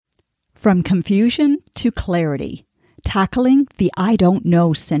From confusion to clarity, tackling the I don't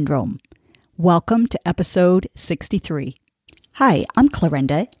know syndrome. Welcome to episode 63. Hi, I'm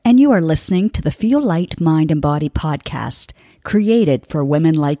Clarenda, and you are listening to the Feel Light, Mind and Body podcast, created for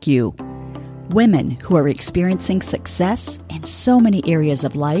women like you. Women who are experiencing success in so many areas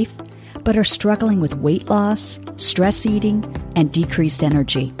of life, but are struggling with weight loss, stress eating, and decreased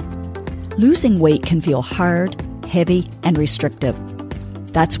energy. Losing weight can feel hard, heavy, and restrictive.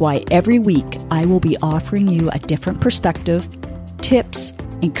 That's why every week I will be offering you a different perspective, tips,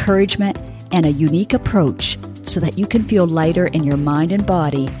 encouragement, and a unique approach so that you can feel lighter in your mind and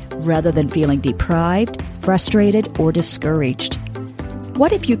body rather than feeling deprived, frustrated, or discouraged.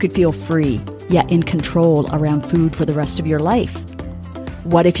 What if you could feel free, yet in control around food for the rest of your life?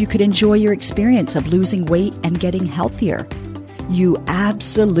 What if you could enjoy your experience of losing weight and getting healthier? You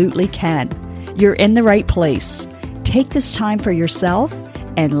absolutely can. You're in the right place. Take this time for yourself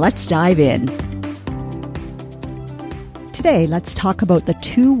and let's dive in. Today, let's talk about the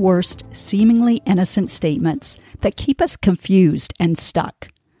two worst seemingly innocent statements that keep us confused and stuck.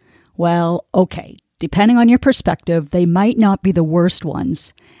 Well, okay, depending on your perspective, they might not be the worst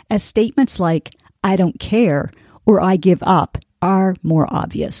ones, as statements like, I don't care, or I give up are more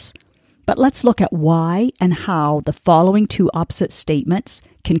obvious. But let's look at why and how the following two opposite statements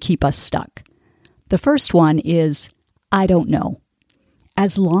can keep us stuck. The first one is, I don't know.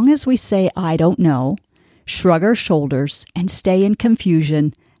 As long as we say, I don't know, shrug our shoulders, and stay in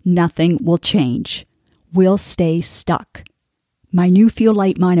confusion, nothing will change. We'll stay stuck. My new Feel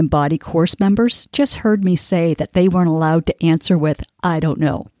Light, Mind and Body course members just heard me say that they weren't allowed to answer with, I don't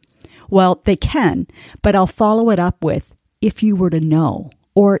know. Well, they can, but I'll follow it up with, if you were to know,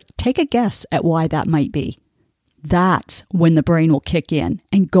 or take a guess at why that might be. That's when the brain will kick in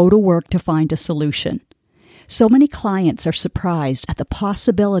and go to work to find a solution. So many clients are surprised at the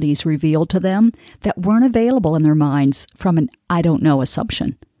possibilities revealed to them that weren't available in their minds from an I don't know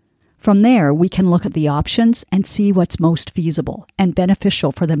assumption. From there, we can look at the options and see what's most feasible and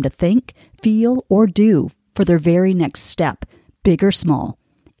beneficial for them to think, feel, or do for their very next step, big or small.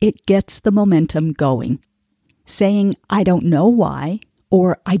 It gets the momentum going. Saying, I don't know why,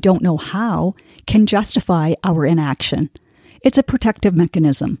 or I don't know how, can justify our inaction. It's a protective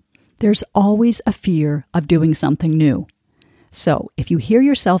mechanism. There's always a fear of doing something new. So if you hear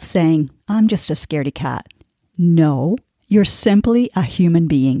yourself saying, I'm just a scaredy cat, no, you're simply a human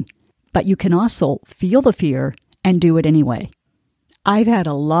being. But you can also feel the fear and do it anyway. I've had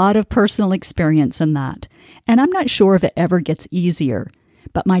a lot of personal experience in that, and I'm not sure if it ever gets easier,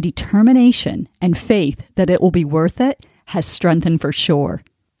 but my determination and faith that it will be worth it has strengthened for sure.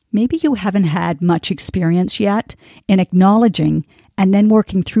 Maybe you haven't had much experience yet in acknowledging and then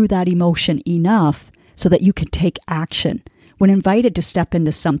working through that emotion enough so that you can take action when invited to step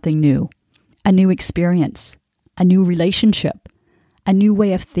into something new, a new experience, a new relationship, a new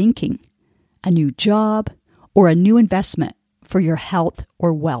way of thinking, a new job, or a new investment for your health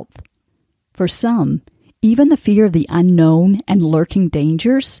or wealth. For some, even the fear of the unknown and lurking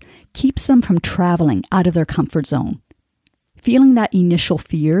dangers keeps them from traveling out of their comfort zone. Feeling that initial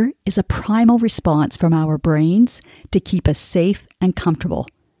fear is a primal response from our brains to keep us safe and comfortable.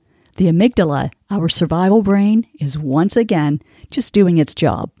 The amygdala, our survival brain, is once again just doing its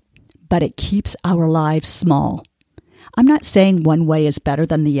job, but it keeps our lives small. I'm not saying one way is better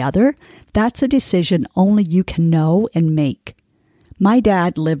than the other. That's a decision only you can know and make. My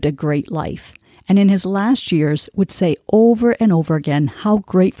dad lived a great life, and in his last years would say over and over again how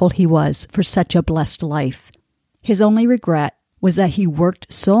grateful he was for such a blessed life. His only regret was that he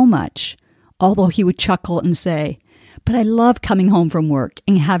worked so much, although he would chuckle and say, but I love coming home from work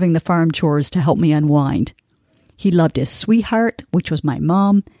and having the farm chores to help me unwind. He loved his sweetheart, which was my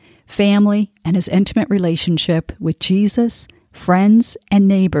mom, family, and his intimate relationship with Jesus, friends, and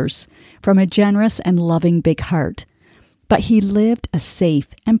neighbors from a generous and loving big heart. But he lived a safe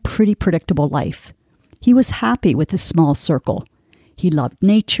and pretty predictable life. He was happy with his small circle. He loved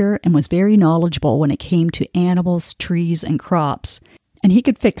nature and was very knowledgeable when it came to animals, trees, and crops, and he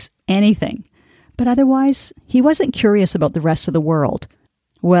could fix anything. But otherwise, he wasn't curious about the rest of the world.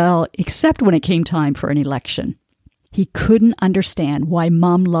 Well, except when it came time for an election. He couldn't understand why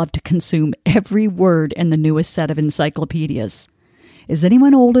Mom loved to consume every word in the newest set of encyclopedias. Is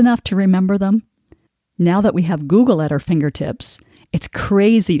anyone old enough to remember them? Now that we have Google at our fingertips, it's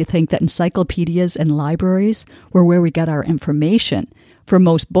crazy to think that encyclopedias and libraries were where we got our information for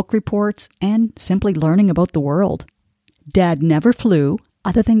most book reports and simply learning about the world. Dad never flew,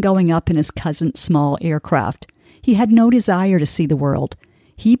 other than going up in his cousin's small aircraft. He had no desire to see the world.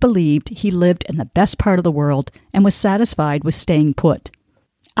 He believed he lived in the best part of the world and was satisfied with staying put.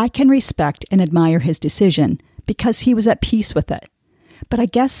 I can respect and admire his decision because he was at peace with it. But I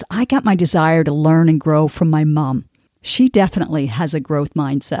guess I got my desire to learn and grow from my mom. She definitely has a growth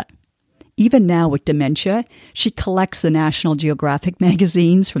mindset. Even now with dementia, she collects the National Geographic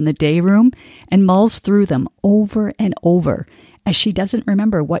magazines from the day room and mulls through them over and over, as she doesn't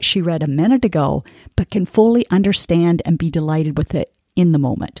remember what she read a minute ago, but can fully understand and be delighted with it in the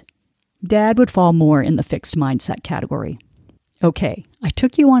moment. Dad would fall more in the fixed mindset category. Okay, I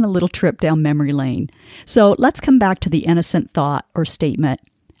took you on a little trip down memory lane. So let's come back to the innocent thought or statement,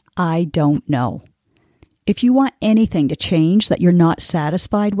 I don't know. If you want anything to change that you're not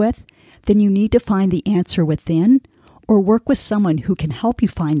satisfied with, then you need to find the answer within or work with someone who can help you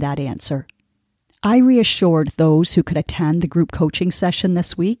find that answer. I reassured those who could attend the group coaching session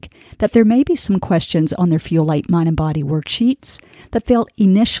this week that there may be some questions on their Feel Light, Mind, and Body worksheets that they'll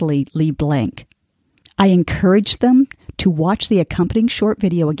initially leave blank. I encouraged them to watch the accompanying short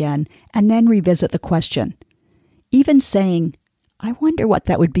video again and then revisit the question. Even saying, I wonder what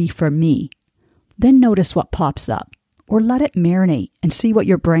that would be for me. Then notice what pops up, or let it marinate and see what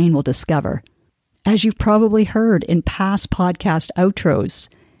your brain will discover. As you've probably heard in past podcast outros,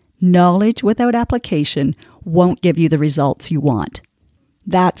 knowledge without application won't give you the results you want.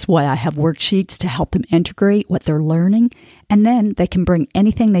 That's why I have worksheets to help them integrate what they're learning, and then they can bring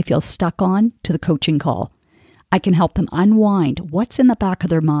anything they feel stuck on to the coaching call. I can help them unwind what's in the back of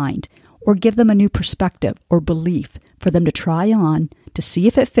their mind, or give them a new perspective or belief for them to try on to see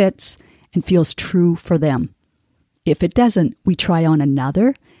if it fits and feels true for them. If it doesn't, we try on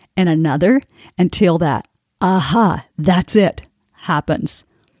another and another until that, aha, that's it, happens.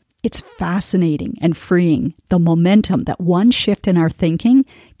 It's fascinating and freeing, the momentum that one shift in our thinking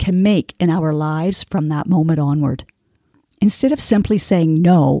can make in our lives from that moment onward. Instead of simply saying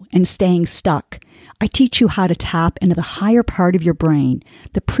no and staying stuck, I teach you how to tap into the higher part of your brain,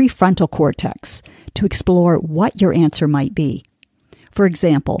 the prefrontal cortex, to explore what your answer might be. For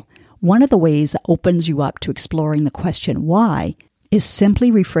example, one of the ways that opens you up to exploring the question why is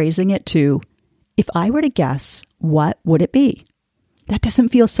simply rephrasing it to, if I were to guess, what would it be? That doesn't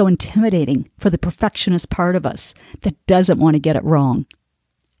feel so intimidating for the perfectionist part of us that doesn't want to get it wrong.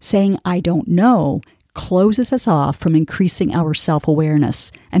 Saying I don't know closes us off from increasing our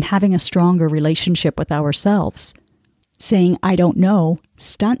self-awareness and having a stronger relationship with ourselves. Saying I don't know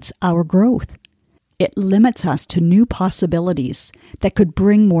stunts our growth. It limits us to new possibilities that could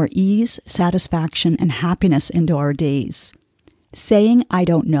bring more ease, satisfaction, and happiness into our days. Saying I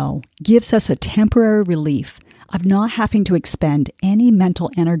don't know gives us a temporary relief of not having to expend any mental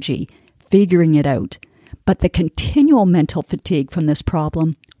energy figuring it out, but the continual mental fatigue from this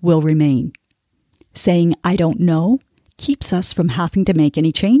problem will remain. Saying I don't know keeps us from having to make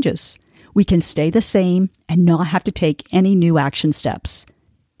any changes. We can stay the same and not have to take any new action steps.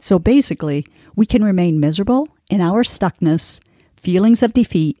 So basically, we can remain miserable in our stuckness, feelings of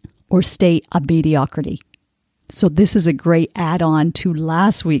defeat, or state of mediocrity. So this is a great add-on to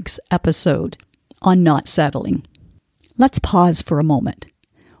last week's episode on not settling. Let's pause for a moment.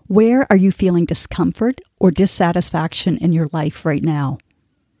 Where are you feeling discomfort or dissatisfaction in your life right now?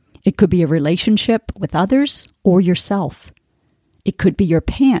 It could be a relationship with others or yourself. It could be your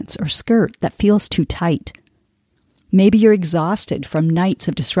pants or skirt that feels too tight. Maybe you're exhausted from nights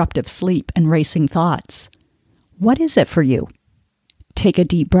of disruptive sleep and racing thoughts. What is it for you? Take a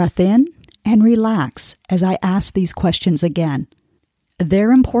deep breath in and relax as I ask these questions again.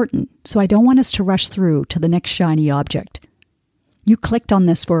 They're important, so I don't want us to rush through to the next shiny object. You clicked on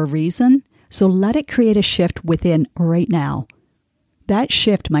this for a reason, so let it create a shift within right now. That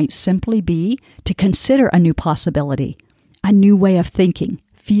shift might simply be to consider a new possibility, a new way of thinking,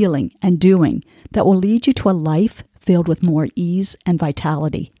 feeling, and doing that will lead you to a life filled with more ease and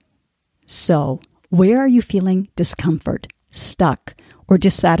vitality. So, where are you feeling discomfort, stuck, or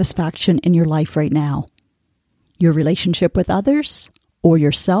dissatisfaction in your life right now? Your relationship with others or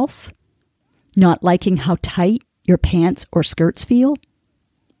yourself? Not liking how tight your pants or skirts feel?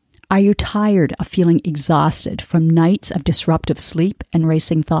 Are you tired of feeling exhausted from nights of disruptive sleep and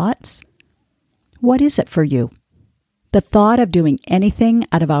racing thoughts? What is it for you? The thought of doing anything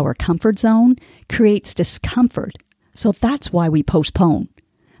out of our comfort zone creates discomfort, so that's why we postpone.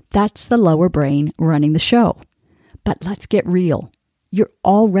 That's the lower brain running the show. But let's get real. You're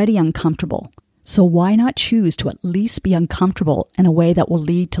already uncomfortable, so why not choose to at least be uncomfortable in a way that will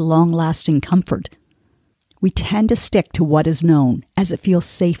lead to long-lasting comfort? We tend to stick to what is known as it feels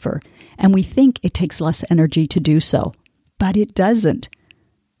safer, and we think it takes less energy to do so. But it doesn't.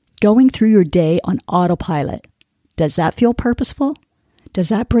 Going through your day on autopilot, does that feel purposeful? Does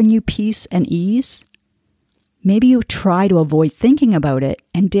that bring you peace and ease? Maybe you try to avoid thinking about it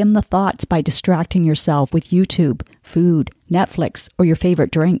and dim the thoughts by distracting yourself with YouTube, food, Netflix, or your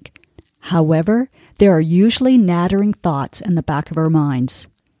favorite drink. However, there are usually nattering thoughts in the back of our minds.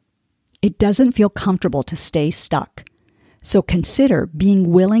 It doesn't feel comfortable to stay stuck. So consider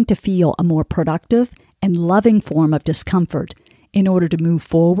being willing to feel a more productive and loving form of discomfort in order to move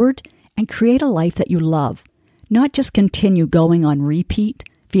forward and create a life that you love, not just continue going on repeat,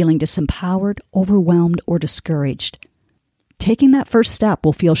 feeling disempowered, overwhelmed, or discouraged. Taking that first step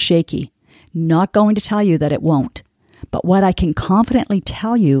will feel shaky. Not going to tell you that it won't. But what I can confidently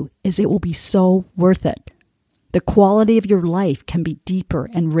tell you is it will be so worth it. The quality of your life can be deeper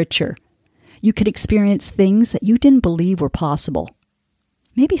and richer. You can experience things that you didn't believe were possible.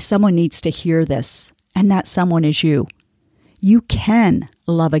 Maybe someone needs to hear this, and that someone is you. You can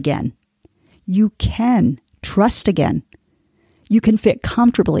love again. You can trust again. You can fit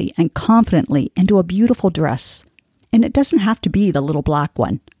comfortably and confidently into a beautiful dress, and it doesn't have to be the little black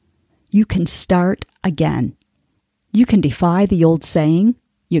one. You can start again. You can defy the old saying,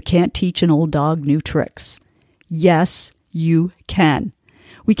 you can't teach an old dog new tricks. Yes, you can.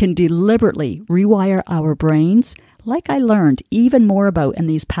 We can deliberately rewire our brains, like I learned even more about in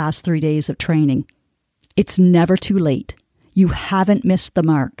these past 3 days of training. It's never too late. You haven't missed the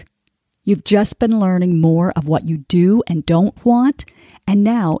mark. You've just been learning more of what you do and don't want, and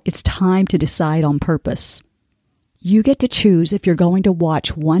now it's time to decide on purpose. You get to choose if you're going to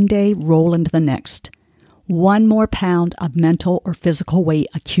watch one day roll into the next. One more pound of mental or physical weight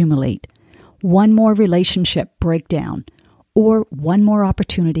accumulate. One more relationship break down. Or one more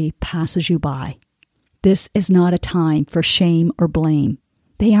opportunity passes you by. This is not a time for shame or blame.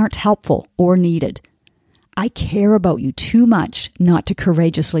 They aren't helpful or needed. I care about you too much not to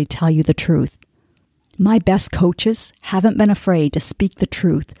courageously tell you the truth. My best coaches haven't been afraid to speak the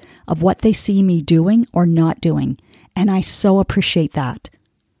truth of what they see me doing or not doing, and I so appreciate that.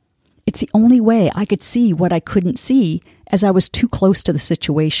 It's the only way I could see what I couldn't see, as I was too close to the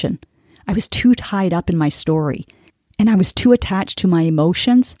situation. I was too tied up in my story, and I was too attached to my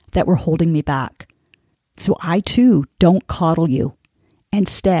emotions that were holding me back. So I too don't coddle you.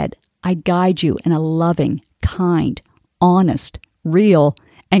 Instead, I guide you in a loving, kind, honest, real,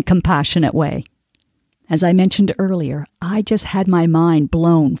 and compassionate way. As I mentioned earlier, I just had my mind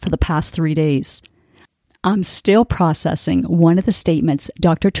blown for the past 3 days. I'm still processing one of the statements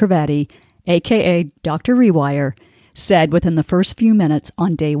Dr. Trivedi, aka Dr. Rewire, said within the first few minutes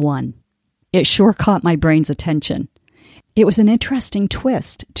on day 1. It sure caught my brain's attention. It was an interesting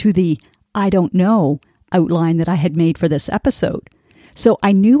twist to the I don't know outline that I had made for this episode, so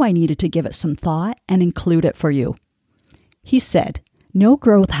I knew I needed to give it some thought and include it for you. He said, no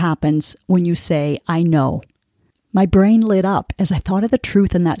growth happens when you say, I know. My brain lit up as I thought of the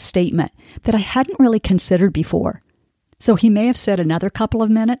truth in that statement that I hadn't really considered before. So he may have said another couple of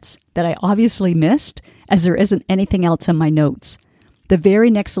minutes that I obviously missed, as there isn't anything else in my notes. The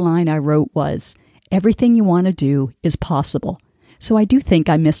very next line I wrote was, everything you want to do is possible. So I do think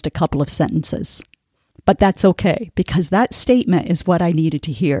I missed a couple of sentences. But that's okay, because that statement is what I needed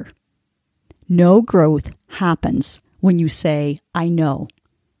to hear. No growth happens when you say, I know.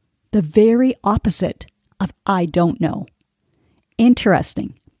 The very opposite of I don't know.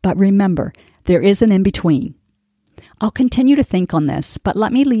 Interesting, but remember, there is an in-between. I'll continue to think on this, but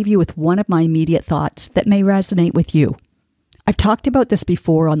let me leave you with one of my immediate thoughts that may resonate with you. I've talked about this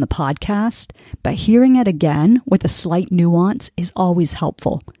before on the podcast, but hearing it again with a slight nuance is always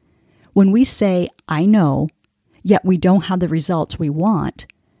helpful. When we say, I know, yet we don't have the results we want,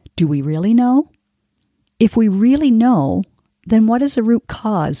 do we really know? If we really know, then what is the root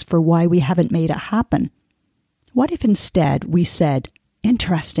cause for why we haven't made it happen? What if instead we said,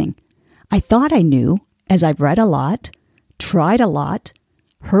 interesting, I thought I knew, as I've read a lot, tried a lot,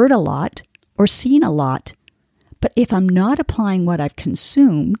 heard a lot, or seen a lot. But if I'm not applying what I've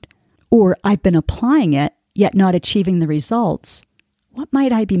consumed, or I've been applying it, yet not achieving the results, what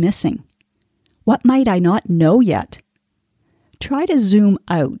might I be missing? What might I not know yet? Try to zoom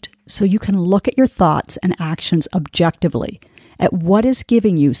out so you can look at your thoughts and actions objectively at what is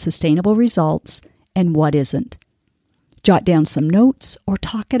giving you sustainable results and what isn't. Jot down some notes or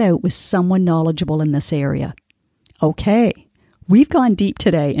talk it out with someone knowledgeable in this area. Okay, we've gone deep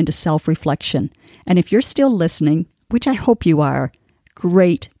today into self-reflection, and if you're still listening, which I hope you are,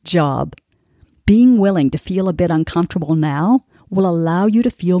 great job. Being willing to feel a bit uncomfortable now will allow you to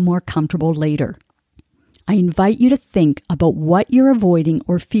feel more comfortable later. I invite you to think about what you're avoiding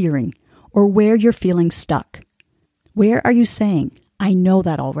or fearing, or where you're feeling stuck. Where are you saying, I know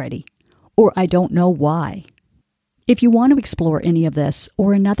that already, or I don't know why? If you want to explore any of this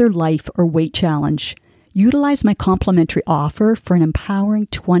or another life or weight challenge, utilize my complimentary offer for an empowering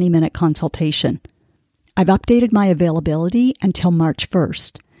 20-minute consultation. I've updated my availability until March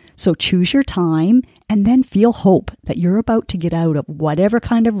 1st, so choose your time and then feel hope that you're about to get out of whatever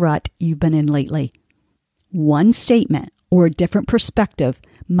kind of rut you've been in lately. One statement or a different perspective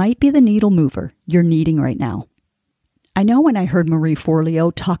might be the needle mover you're needing right now. I know when I heard Marie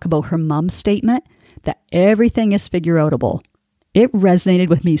Forleo talk about her mom's statement that everything is figure-outable, it resonated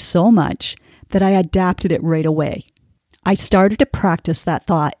with me so much that I adapted it right away. I started to practice that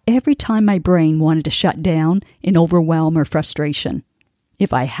thought every time my brain wanted to shut down in overwhelm or frustration.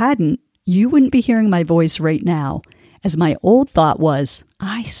 If I hadn't, you wouldn't be hearing my voice right now, as my old thought was,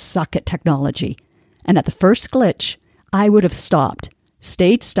 I suck at technology. And at the first glitch, I would have stopped,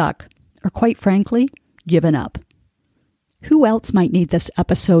 stayed stuck, or quite frankly, given up. Who else might need this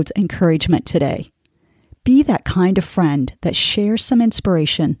episode's encouragement today? Be that kind of friend that shares some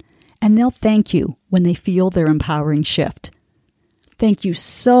inspiration, and they'll thank you when they feel their empowering shift. Thank you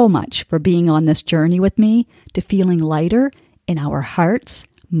so much for being on this journey with me to feeling lighter in our hearts,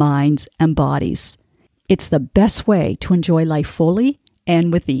 minds, and bodies. It's the best way to enjoy life fully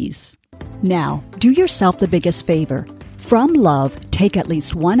and with ease. Now, do yourself the biggest favor. From love, take at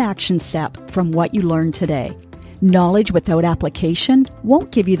least one action step from what you learned today. Knowledge without application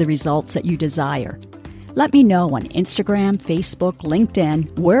won't give you the results that you desire. Let me know on Instagram, Facebook,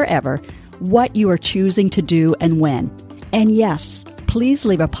 LinkedIn, wherever, what you are choosing to do and when. And yes, please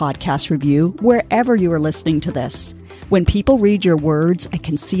leave a podcast review wherever you are listening to this. When people read your words and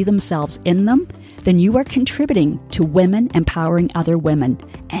can see themselves in them, then you are contributing to women empowering other women.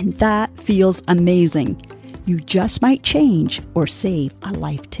 And that feels amazing. You just might change or save a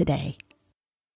life today.